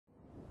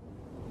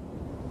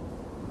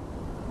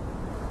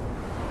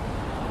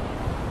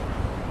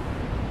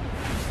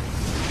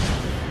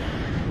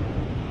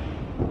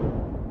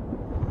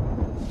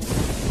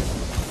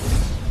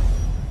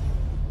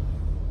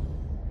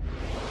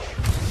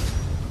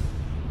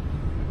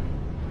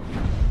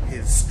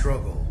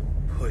struggle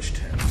pushed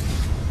him.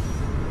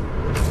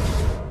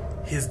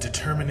 His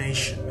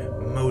determination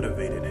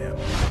motivated him,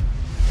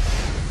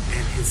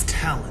 and his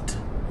talent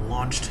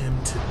launched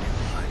him to new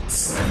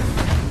heights.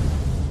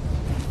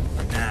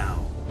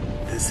 Now,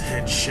 this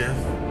head chef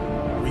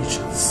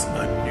reaches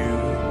a new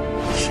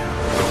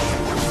challenge.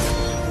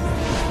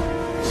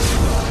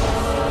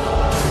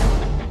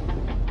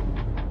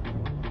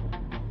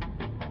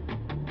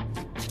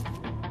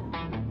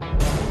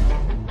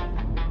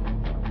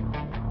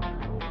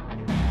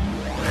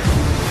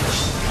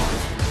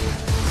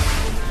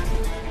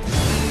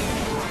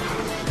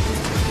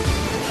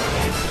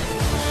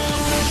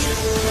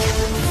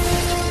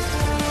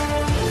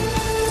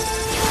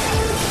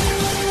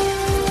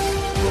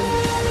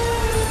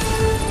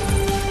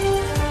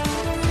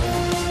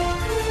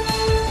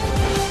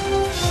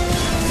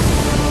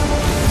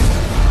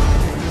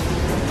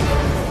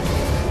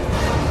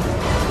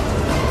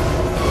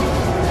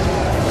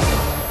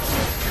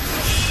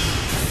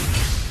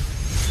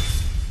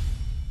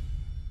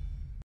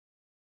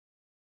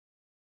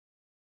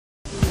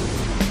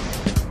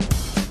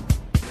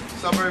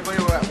 What's up, everybody?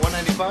 We're at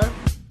 195.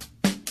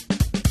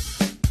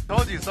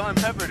 Told you, salt and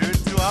pepper, dude.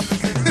 Two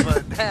opposites,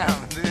 but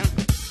damn, dude.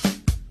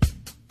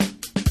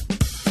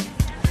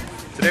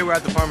 Today we're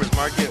at the farmer's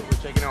market. We're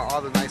checking out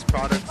all the nice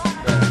products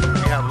that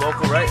we have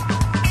local, right?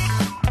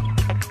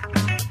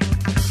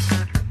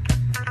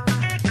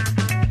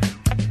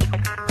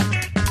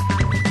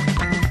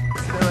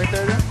 See that right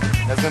there, dude?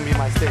 That's gonna be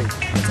my stage.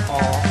 It's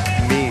all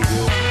me,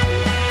 dude.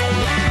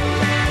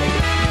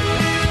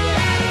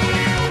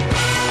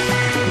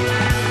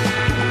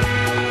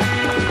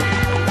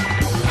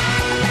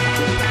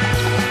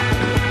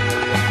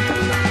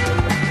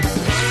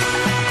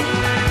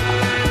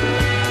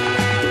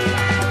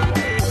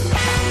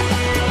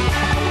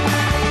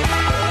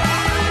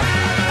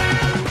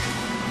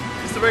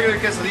 Regular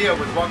quesadilla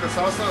with guaca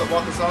salsa. The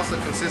guaca salsa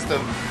consists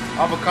of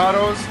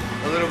avocados,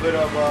 a little bit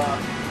of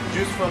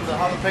juice from the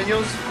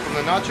jalapenos, from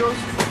the nachos,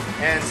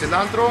 and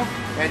cilantro,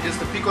 and just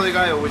a pico de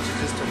gallo, which is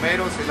just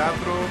tomato,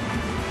 cilantro,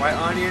 white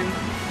onion,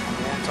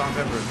 and salt and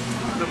pepper.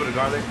 A little bit of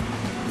garlic.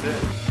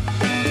 That's it.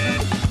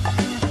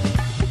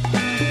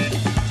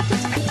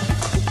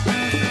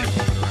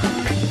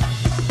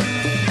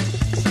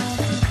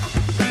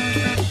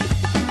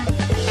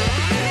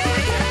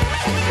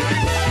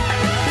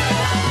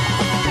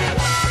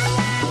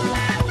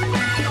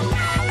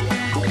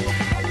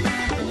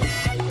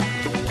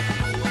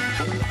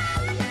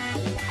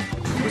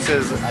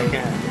 Says I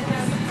can't.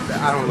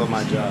 I don't love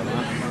my job.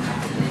 Huh?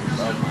 I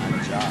love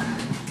my job.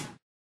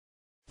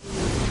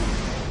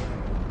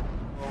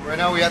 Well, right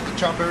now we have to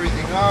chop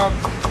everything up.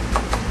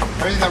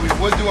 Everything that we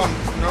would do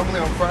normally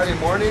on Friday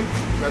morning,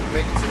 we have to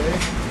make it today.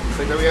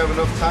 So that we have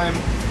enough time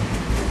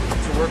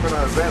to work on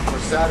our event for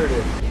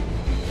Saturday.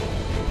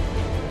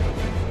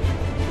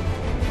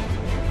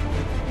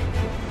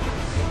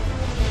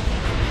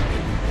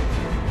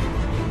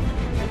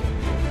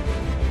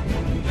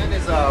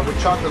 With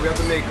chocolate, we have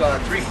to make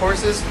 3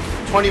 courses,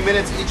 20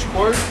 minutes each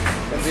course,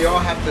 and they all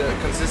have to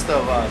consist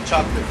of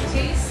chocolate.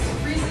 Taste,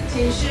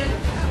 presentation,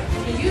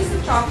 you use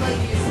the chocolate,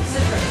 you use the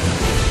citrus.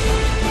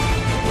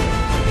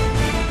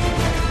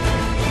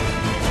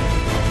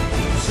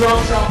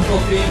 Strong tropical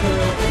flavor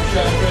from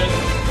Chef Chris.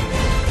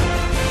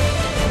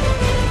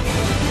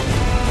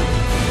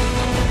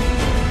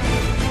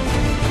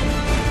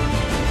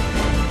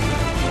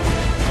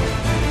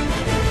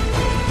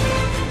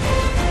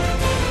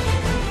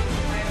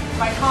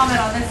 My comment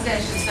on this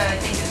dish is that I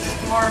think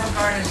it's more of a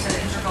garnish than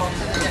integral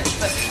to the dish,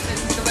 but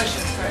it's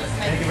delicious, Chris.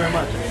 Thank you very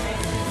much.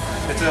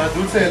 It's a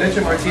dulce de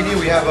leche martini.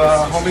 We have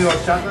a homemade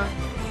horchata.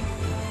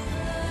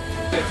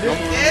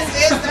 This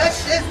is the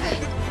shit.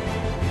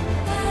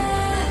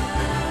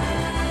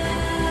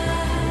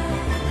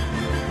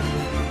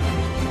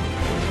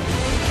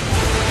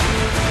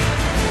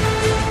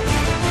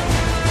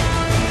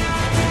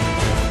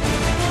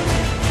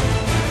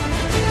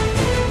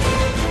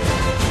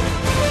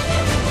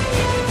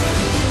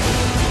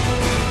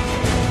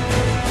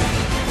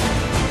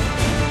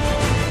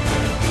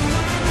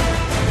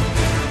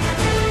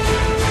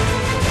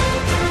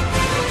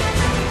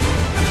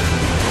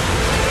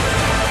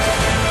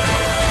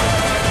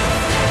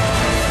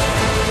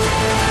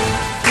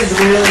 It's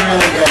really,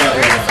 really good out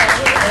here.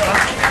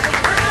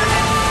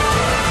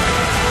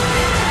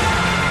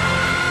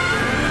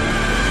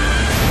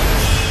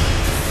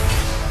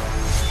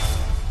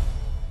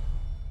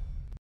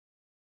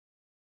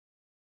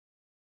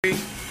 Three,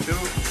 two,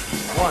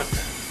 one.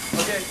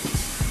 Okay.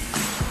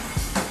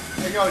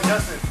 Hey, yo,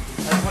 Justin,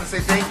 I just want to say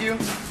thank you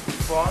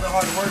for all the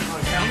hard work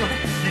on camera.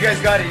 You guys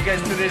got it. You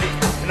guys did it.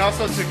 And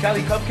also to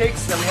Cali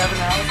Cupcakes that we have in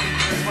the house.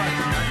 Thank you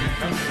very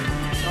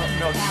much.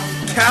 No,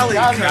 Cali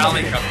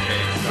Cupcakes. Cupcakes.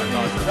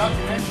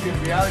 Documentary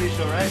reality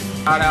show, right?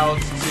 Shout out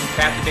to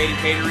Captivating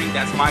Catering,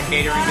 that's my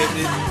catering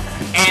business,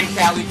 and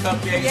Cali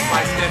Cupcakes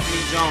by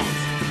Stephanie Jones.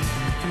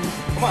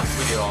 Come on,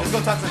 let's go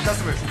talk to the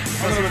customers.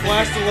 I'm gonna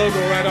flash the logo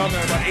right on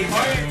there about 8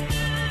 times.